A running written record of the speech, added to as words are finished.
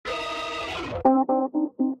Recording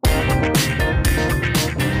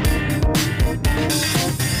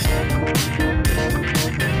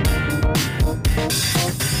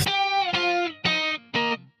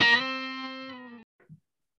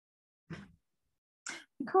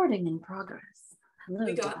in progress. Hello,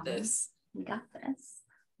 we got this. We got this.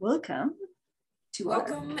 Welcome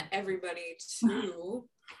everybody to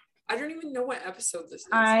I don't even know what episode this is.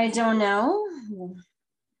 I don't know.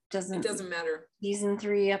 It doesn't matter. Season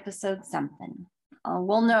 3, episode something.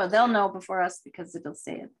 We'll know. They'll know before us because it'll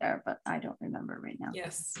say it there, but I don't remember right now.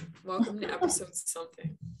 Yes. Welcome to episode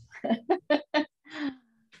something.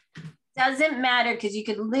 Doesn't matter because you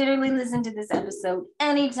could literally listen to this episode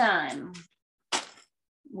anytime.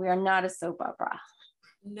 We are not a soap opera.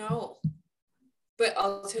 No. But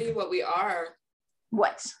I'll tell you what we are.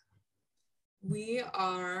 What? We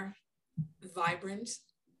are vibrant,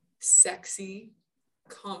 sexy,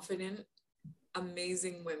 confident,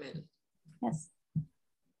 amazing women. Yes.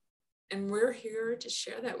 And we're here to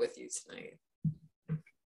share that with you tonight.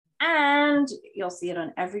 And you'll see it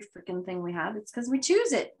on every freaking thing we have. It's because we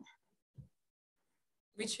choose it.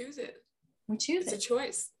 We choose it. We choose it. It's a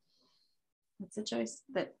choice. It's a choice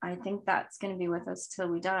that I think that's going to be with us till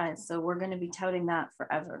we die. So we're going to be touting that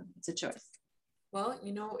forever. It's a choice. Well,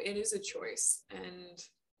 you know, it is a choice. And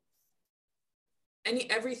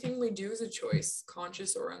everything we do is a choice,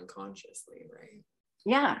 conscious or unconsciously, right?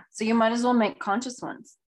 Yeah. So you might as well make conscious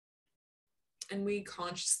ones. And we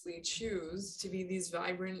consciously choose to be these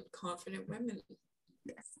vibrant, confident women.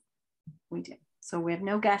 Yes, we do. So we have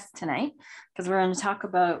no guests tonight because we're going to talk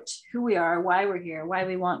about who we are, why we're here, why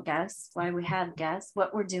we want guests, why we have guests,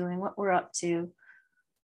 what we're doing, what we're up to,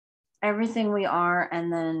 everything we are,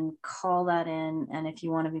 and then call that in. And if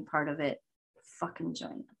you want to be part of it, fucking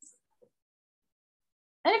join us.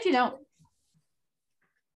 And if you don't.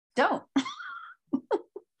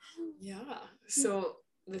 Yeah. So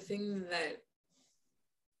the thing that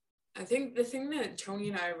Tony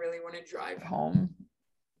and I really want to drive home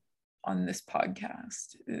on this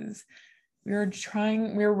podcast is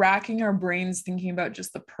we're racking our brains thinking about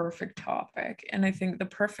just the perfect topic. And I think the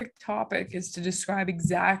perfect topic is to describe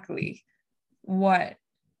exactly what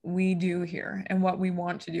we do here and what we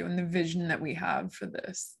want to do and the vision that we have for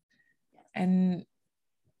this. And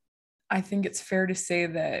I think it's fair to say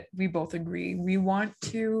that we both agree. We want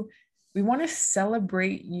to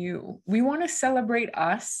celebrate you. We want to celebrate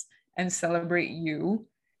us and celebrate you.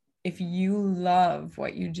 If you love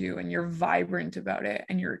what you do and you're vibrant about it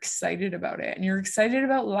and you're excited about it and you're excited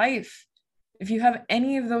about life, if you have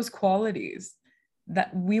any of those qualities,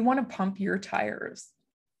 that we want to pump your tires.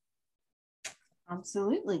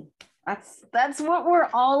 Absolutely. That's what we're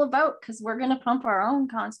all about because we're going to pump our own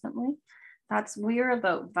constantly. We're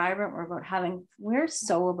about vibrant. We're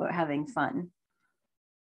so about having fun.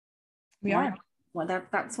 We are. Well,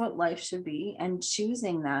 that's what life should be and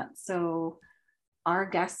choosing that. So our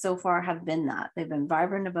guests so far have been that. They've been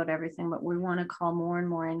vibrant about everything, but we want to call more and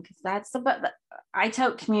more in because I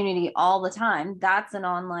tout community all the time. That's an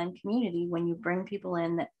online community when you bring people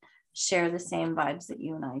in that share the same vibes that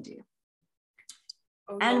you and I do.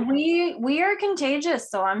 Oh, and we are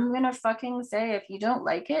contagious. So I'm going to fucking say, if you don't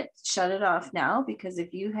like it, shut it off now, because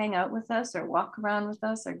if you hang out with us or walk around with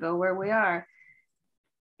us or go where we are,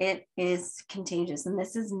 it is contagious. And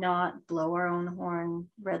this is not blow our own horn,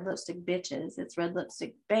 red lipstick bitches. It's red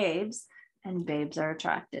lipstick babes, and babes are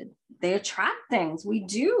attracted. They attract things. We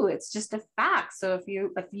do. It's just a fact. So if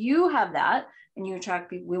you have that and you attract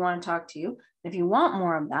people, we want to talk to you. If you want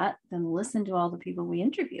more of that, then listen to all the people we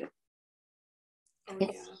interview. Oh,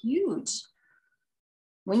 it's huge.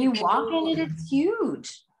 When you walk in it, it's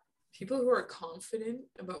huge. People who are confident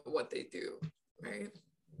about what they do, right?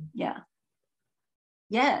 Yeah.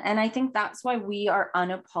 Yeah, and I think that's why we are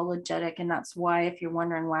unapologetic, and that's why, if you're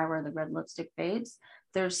wondering why we're the red lipstick babes,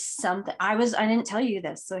 there's something. I didn't tell you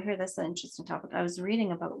this, so here, this is an interesting topic. I was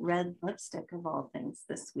reading about red lipstick of all things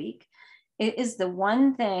this week. It is the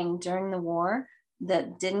one thing during the war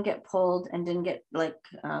that didn't get pulled and didn't get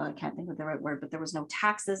I can't think of the right word, but there was no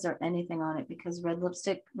taxes or anything on it because red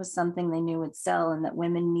lipstick was something they knew would sell and that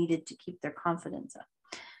women needed to keep their confidence up.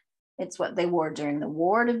 It's what they wore during the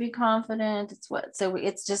war to be confident. So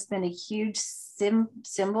it's just been a huge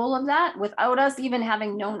symbol of that without us even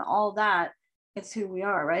having known all that. It's who we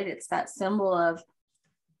are, right? It's that symbol of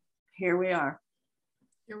here we are.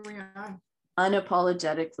 Here we are.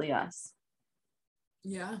 Unapologetically us.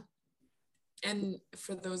 Yeah. And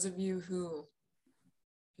for those of you who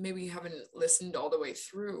maybe haven't listened all the way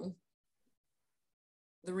through,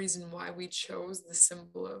 the reason why we chose the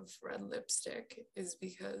symbol of red lipstick is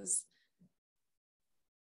because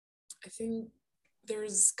I think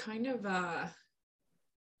there's kind of a,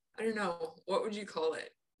 I don't know, what would you call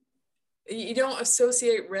it? You don't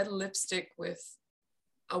associate red lipstick with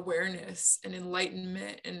awareness and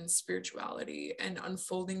enlightenment and spirituality and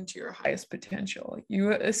unfolding to your highest potential.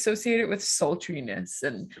 You associate it with sultriness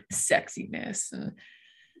and sexiness and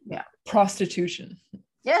prostitution.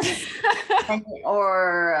 Yes.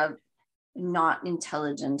 Or not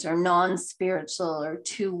intelligent or non-spiritual or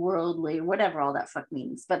too worldly, whatever all that fuck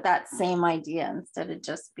means. But that same idea, instead of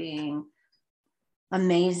just being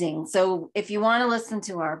amazing. So if you want to listen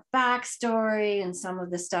to our backstory and some of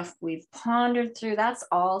the stuff we've pondered through, that's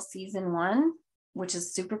all season 1, which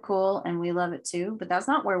is super cool. And we love it too, but that's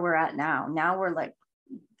not where we're at now. Now we're like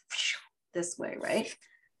this way, right?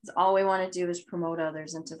 All we want to do is promote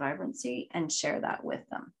others into vibrancy and share that with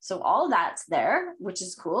them. So all that's there, which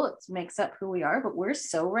is cool. It makes up who we are, but we're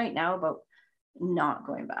so right now about not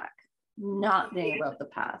going back, not being about the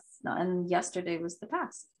past. And yesterday was the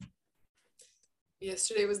past.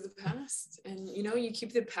 Yesterday was the past. And you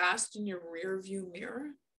keep the past in your rear view mirror,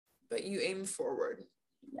 but you aim forward.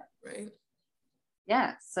 Yeah. Right?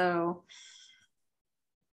 Yeah. So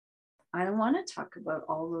I don't want to talk about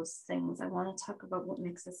all those things. I want to talk about what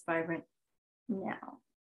makes us vibrant now.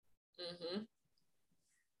 Mm-hmm.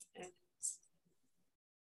 And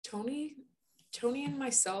Tony and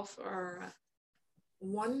myself are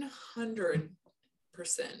 100%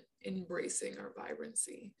 embracing our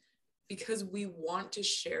vibrancy because we want to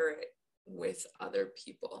share it with other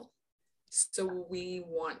people. So we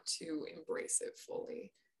want to embrace it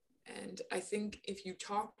fully. And I think if you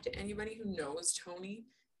talk to anybody who knows Tony,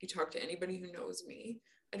 you talk to anybody who knows me,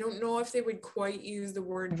 I don't know if they would quite use the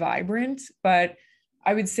word vibrant, but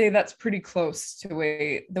I would say that's pretty close to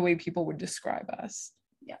the way people would describe us.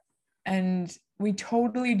 Yeah. And we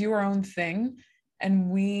totally do our own thing. And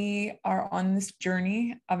we are on this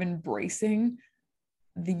journey of embracing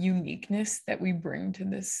the uniqueness that we bring to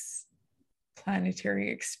this planetary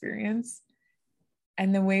experience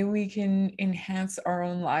and the way we can enhance our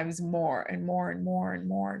own lives more and more and more and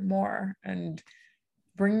more and more, and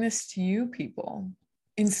bring this to you people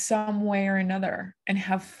in some way or another and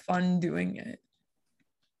have fun doing it.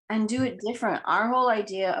 And do it different. Our whole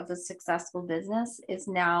idea of a successful business is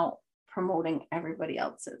now promoting everybody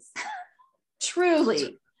else's.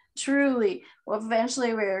 Truly. Well,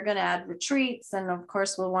 eventually we're going to add retreats, and of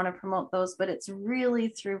course we'll want to promote those, but it's really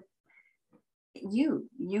through you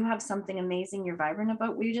have something amazing you're vibrant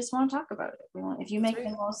about. We just want to talk about it. If you make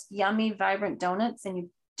the most yummy vibrant donuts and you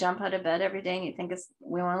jump out of bed every day and you think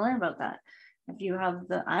we want to learn about that. If you have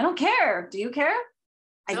I don't care. Do you care?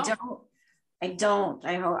 No. I don't.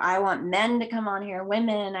 I want men to come on here,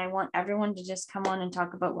 women. I want everyone to just come on and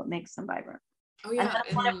talk about what makes them vibrant. Oh yeah. And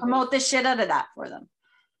I want to promote the shit out of that for them.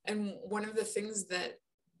 And one of the things that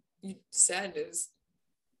you said is,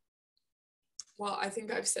 well, I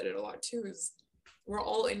think I've said it a lot too, is we're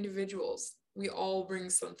all individuals. We all bring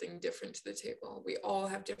something different to the table. We all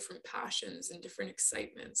have different passions and different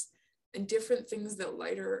excitements and different things that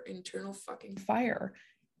light our internal fucking fire.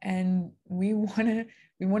 And we want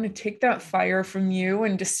to take that fire from you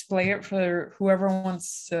and display it for whoever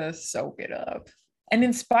wants to soak it up and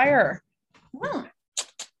inspire.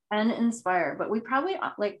 And inspire. But we probably,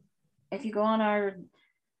 like, if you go on our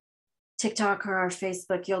TikTok or our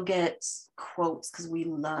Facebook, you'll get quotes, because we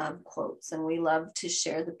love quotes and we love to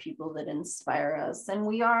share the people that inspire us. And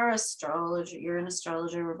we are astrologer. You're an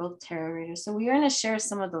astrologer. We're both tarot readers. So we are going to share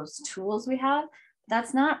some of those tools we have.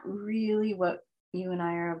 That's not really what you and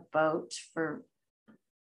I are about for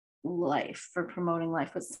life, for promoting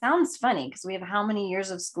life. It sounds funny because we have how many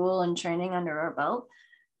years of school and training under our belt.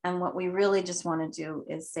 And what we really just want to do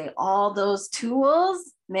is say all those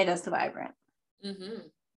tools made us vibrant. Mm-hmm.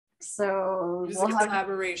 So it's a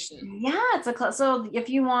collaboration. Yeah, it's so if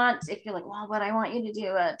you're like, well, but I want you to do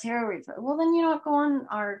a tarot read, well, then go on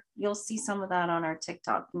you'll see some of that on our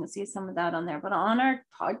TikTok, and you'll see some of that on there. But on our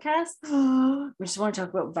podcast, we just want to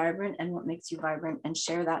talk about vibrant and what makes you vibrant and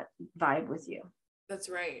share that vibe with you. That's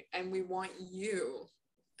right. And we want you,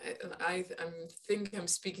 I think I'm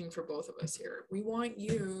speaking for both of us here. We want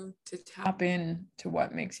you to tap in to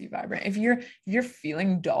what makes you vibrant. If you're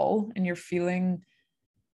feeling dull and you're feeling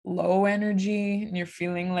low energy and you're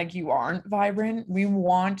feeling like you aren't vibrant, we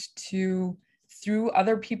want to, through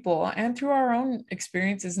other people and through our own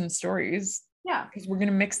experiences and stories, because we're going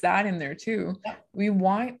to mix that in there too. We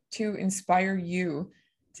want to inspire you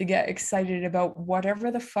to get excited about whatever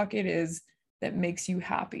the fuck it is that makes you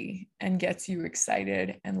happy and gets you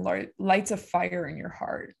excited and lights a fire in your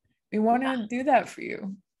heart. We want to do that for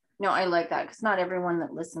you. No, I like that, because not everyone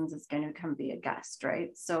that listens is going to come be a guest, right?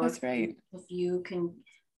 So that's right. If you can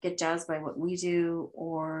get jazzed by what we do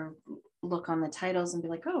or look on the titles and be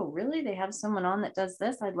like, oh, really? They have someone on that does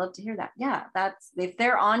this? I'd love to hear that. Yeah, that's, if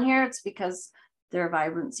they're on here, it's because their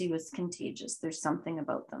vibrancy was contagious. There's something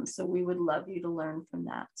about them. So we would love you to learn from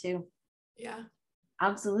that too. Yeah.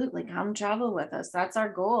 Absolutely. Come travel with us. That's our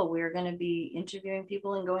goal. We're going to be interviewing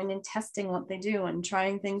people and going and testing what they do and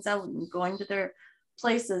trying things out and going to their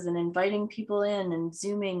places and inviting people in and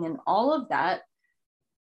Zooming and all of that.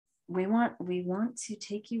 We want to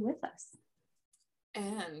take you with us.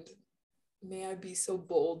 And may I be so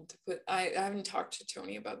bold to put, I haven't talked to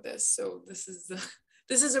Tony about this, so this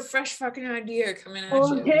is a fresh fucking idea coming at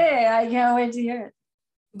you. Okay, I can't wait to hear it.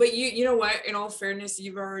 But you know what, in all fairness,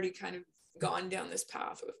 you've already kind of gone down this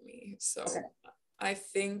path with me. So okay. I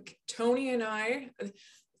think Tony and I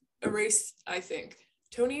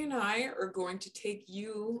are going to take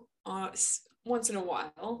you once in a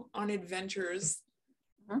while on adventures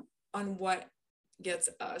on what gets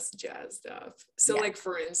us jazzed up. So like,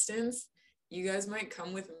 for instance, you guys might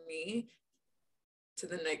come with me to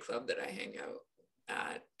the nightclub that I hang out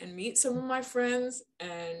at and meet some of my friends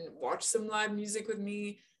and watch some live music with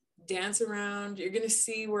me, dance around. You're gonna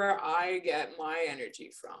see where I get my energy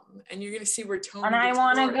from, and you're gonna see where Tony. And I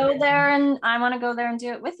want to go there, and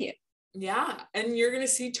do it with you. Yeah, and you're gonna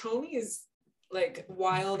see Tony's like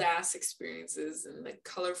wild ass experiences and the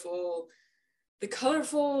colorful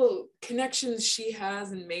connections she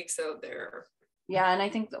has and makes out there. Yeah, and I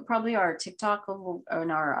think probably our TikTok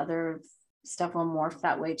and our other stuff will morph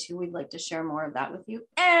that way too. We'd like to share more of that with you.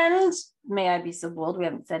 And may I be so bold, we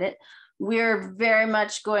haven't said it, we're very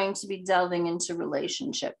much going to be delving into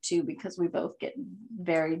relationship too, because we both get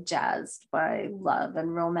very jazzed by love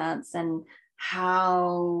and romance and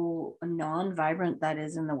how non-vibrant that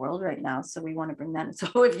is in the world right now. So we want to bring that in.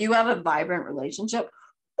 So if you have a vibrant relationship,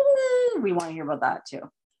 we want to hear about that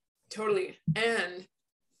too. Totally. And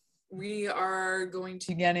we are going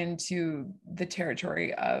to get into the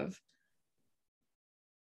territory of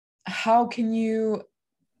how can you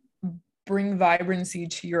bring vibrancy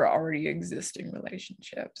to your already existing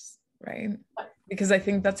relationships, right? Because I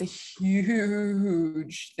think that's a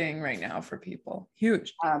huge thing right now for people.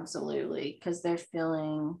 Huge. Absolutely. Because they're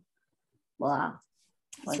feeling blah.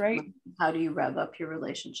 That's right. How do you rev up your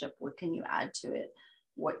relationship? What can you add to it?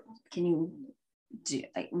 What can you do?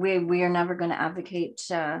 We are never going to advocate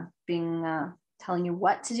telling you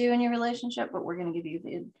what to do in your relationship, but we're going to give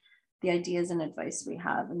you the ideas and advice we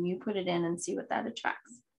have, and you put it in and see what that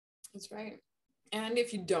attracts. That's right. And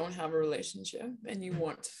if you don't have a relationship and you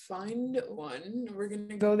want to find one, we're going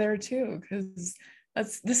to go there too, because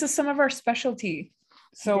this is some of our specialty.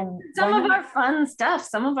 So some of our fun stuff,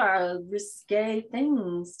 some of our risque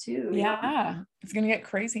things too. Yeah, it's going to get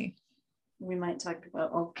crazy. We might talk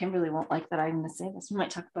about, Kimberly won't like that I'm going to say this. We might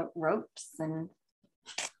talk about ropes and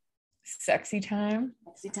sexy times,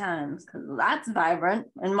 because that's vibrant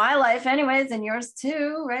in my life anyways, and yours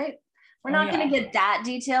too, right? We're not going to get that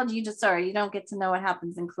detailed. You don't get to know what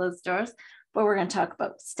happens in closed doors, but we're going to talk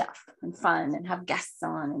about stuff and fun and have guests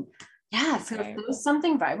on. And so if there's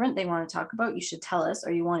something vibrant they want to talk about, you should tell us,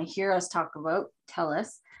 or you want to hear us talk about, tell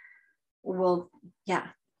us. We'll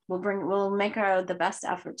make the best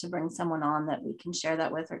effort to bring someone on that we can share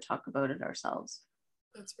that with or talk about it ourselves.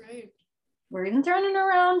 That's right. We're even throwing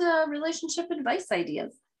around relationship advice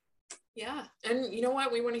ideas. Yeah. And you know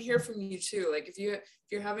what? We want to hear from you too. Like if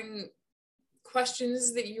you're having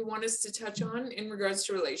questions that you want us to touch on in regards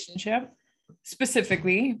to relationship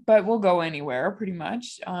specifically, but we'll go anywhere pretty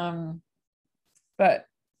much. But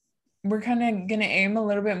we're kind of going to aim a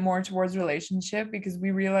little bit more towards relationship because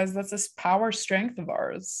we realize that's a power strength of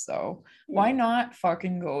ours. So why not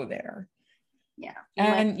fucking go there? Yeah.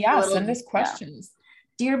 And send us questions.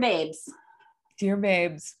 Dear babes.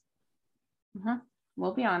 Mm-hmm.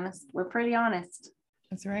 We'll be honest. We're pretty honest.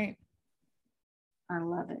 That's right. I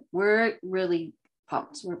love it. We're really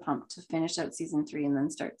pumped. We're pumped to finish out season 3 and then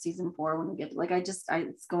start season 4 when we get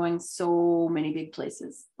it's going so many big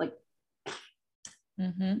places. Like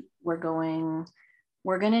we're going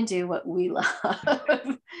to do what we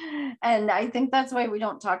love. And I think that's why we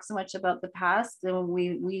don't talk so much about the past. And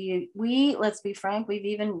we let's be frank, we've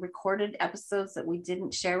even recorded episodes that we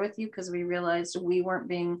didn't share with you because we realized we weren't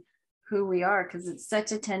being who we are, because it's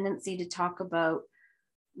such a tendency to talk about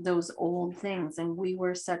those old things, and we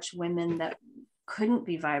were such women that couldn't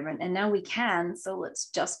be vibrant, and now we can, so let's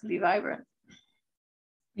just be vibrant.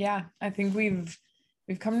 Yeah, I think we've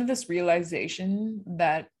come to this realization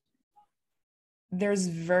that there's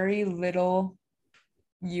very little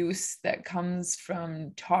use that comes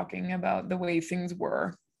from talking about the way things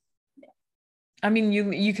were. I mean,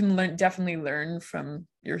 you can definitely learn from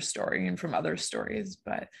your story and from other stories,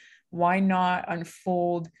 but why not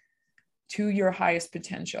unfold to your highest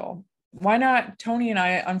potential? Why not, Tony and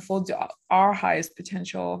I, unfold to our highest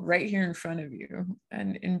potential right here in front of you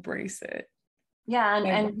and embrace it? Yeah,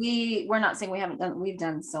 and we're not saying we've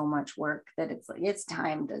done so much work that it's like it's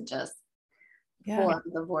time to just pull out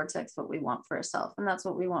of the vortex what we want for ourselves, and that's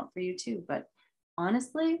what we want for you too. But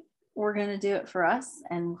honestly, we're gonna do it for us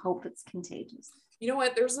and hope it's contagious. You know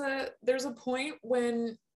what? There's a point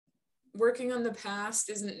when working on the past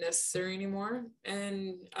isn't necessary anymore,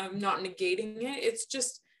 and I'm not negating it. It's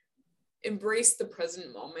just embrace the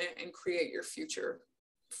present moment and create your future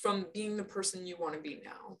from being the person you want to be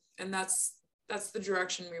now. And that's the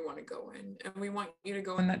direction we want to go in, and we want you to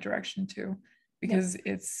go in that direction too, because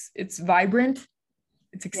it's vibrant,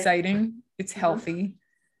 it's exciting, it's healthy,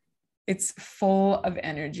 it's full of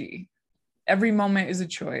energy. Every moment is a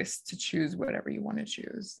choice to choose whatever you want to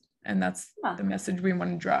choose, and that's the message we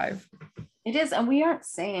want to drive. It is, and we aren't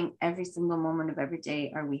saying every single moment of every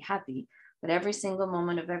day are we happy, but every single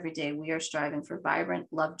moment of every day we are striving for vibrant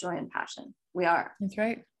love, joy, and passion. We are. That's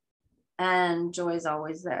right. And joy is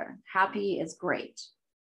always there. Happy is great,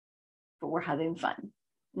 but we're having fun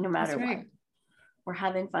no matter what. We're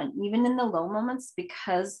having fun, even in the low moments,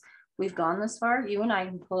 because we've gone this far. You and I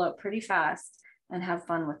can pull up pretty fast and have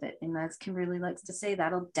fun with it. And as Kimberly likes to say,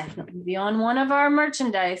 that'll definitely be on one of our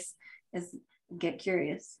merchandise, is get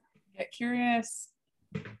curious. Get curious.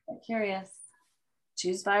 Get curious.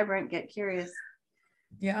 Choose vibrant, get curious.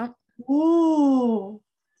 Yeah. Ooh.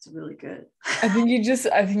 It's really good. I think you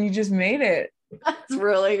just made it. That's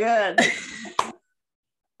really good.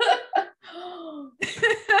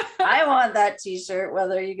 I want that t-shirt,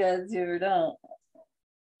 whether you guys do or don't.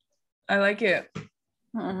 I like it.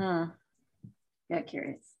 Get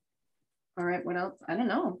curious. All right, what else? I don't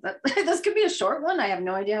know. This could be a short one. I have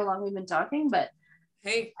no idea how long we've been talking, but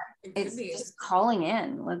hey, it's just calling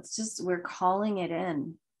in. We're calling it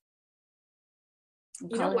in.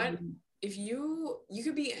 You know what? If you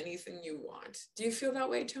could be anything you want. Do you feel that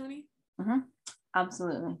way, Tony?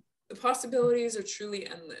 Absolutely. The possibilities are truly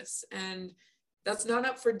endless, and that's not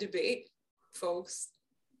up for debate, folks.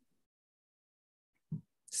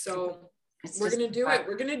 So we're going to do it.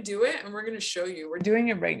 We're going to do it, and we're going to show you. We're doing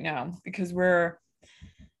it right now because we're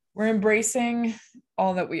embracing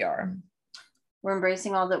all that we are. We're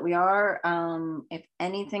embracing all that we are. If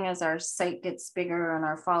anything, as our site gets bigger and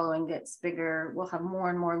our following gets bigger, we'll have more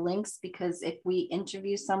and more links, because if we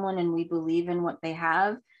interview someone and we believe in what they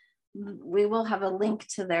have, we will have a link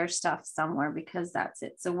to their stuff somewhere, because that's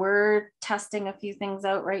it. So we're testing a few things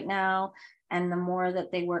out right now. And the more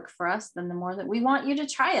that they work for us, then the more that we want you to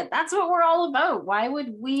try it. That's what we're all about. Why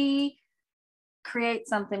would we create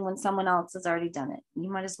something when someone else has already done it? You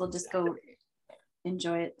might as well just go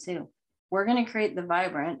enjoy it too. We're going to create the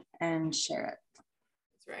vibrant and share it.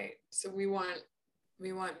 That's right. So we want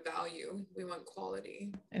value. We want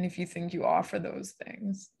quality. And if you think you offer those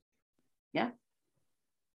things. Yeah.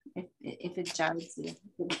 If it jives you, if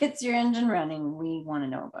it gets your engine running, we want to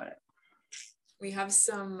know about it. We have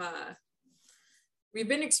some, we've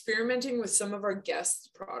been experimenting with some of our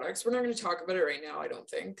guest products. We're not going to talk about it right now, I don't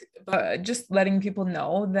think, but just letting people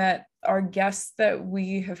know that our guests that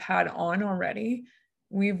we have had on already,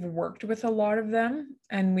 we've worked with a lot of them,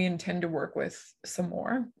 and we intend to work with some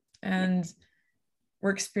more. And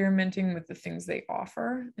we're experimenting with the things they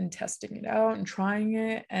offer and testing it out and trying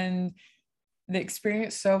it. And the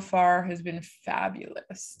experience so far has been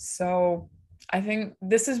fabulous. So I think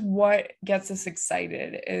this is what gets us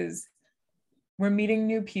excited, is we're meeting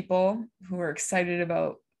new people who are excited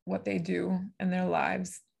about what they do in their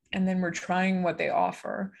lives. And then we're trying what they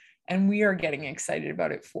offer, and we are getting excited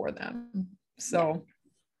about it for them. So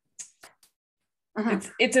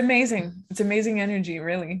it's amazing. It's amazing energy,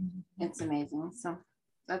 really. It's amazing. So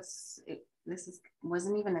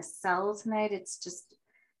wasn't even a sell tonight. It's just,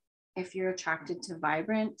 if you're attracted to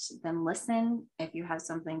vibrant, then listen. If you have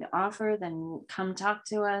something to offer, then come talk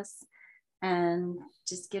to us, and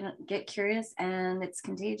just get curious. And it's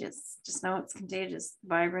contagious. Just know it's contagious.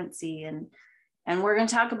 Vibrancy, and we're going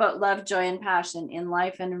to talk about love, joy, and passion in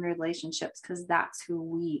life and in relationships, because that's who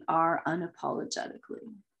we are unapologetically.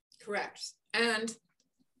 Correct. And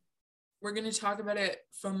we're going to talk about it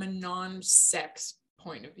from a non-sex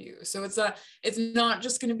point of view. So it's not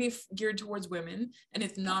just going to be geared towards women, and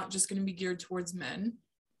it's not just going to be geared towards men.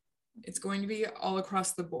 It's going to be all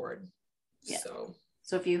across the board. Yeah.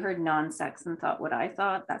 So if you heard non-sex and thought what I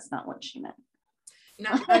thought, that's not what she meant.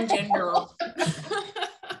 Not non-gender.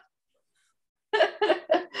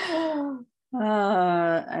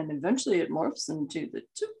 And eventually it morphs into the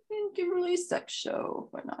two Kimberly sex show.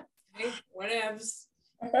 Why not? Hey, whatevs.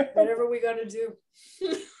 Whatever we gotta do.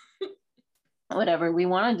 Whatever we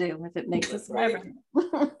want to do, if it makes us vibrant.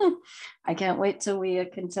 I can't wait till we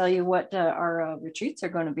can tell you what our retreats are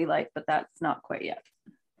going to be like, but that's not quite yet.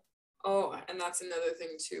 Oh, and that's another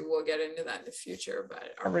thing too. We'll get into that in the future,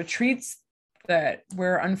 but our retreats that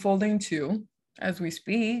we're unfolding to as we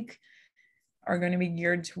speak are going to be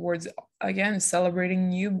geared towards, again,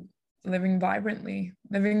 celebrating you living vibrantly,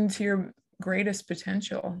 living to your greatest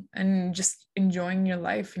potential, and just enjoying your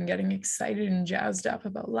life and getting excited and jazzed up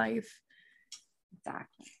about life.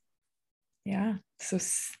 Exactly. Yeah. So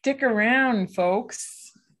stick around,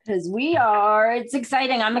 folks. Because it's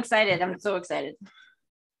exciting. I'm excited. I'm so excited.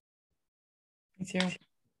 Me too.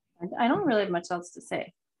 I don't really have much else to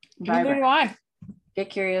say. Neither do I.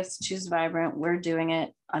 Get curious, choose vibrant. We're doing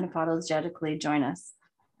it unapologetically. Join us.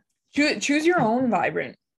 Choose your own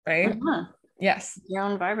vibrant, right? Uh-huh. Yes. Your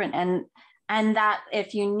own vibrant. And that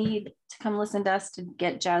if you need to come listen to us to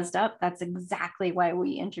get jazzed up, that's exactly why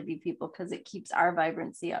we interview people, because it keeps our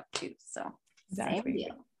vibrancy up too. So exactly. Same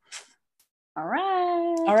deal. All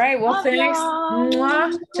right. All right. Well, Love thanks.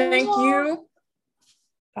 y'all. Thank you.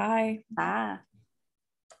 Bye. Bye.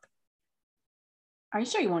 Are you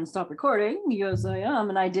sure you want to stop recording? Yes, I am.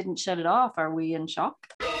 And I didn't shut it off. Are we in shock?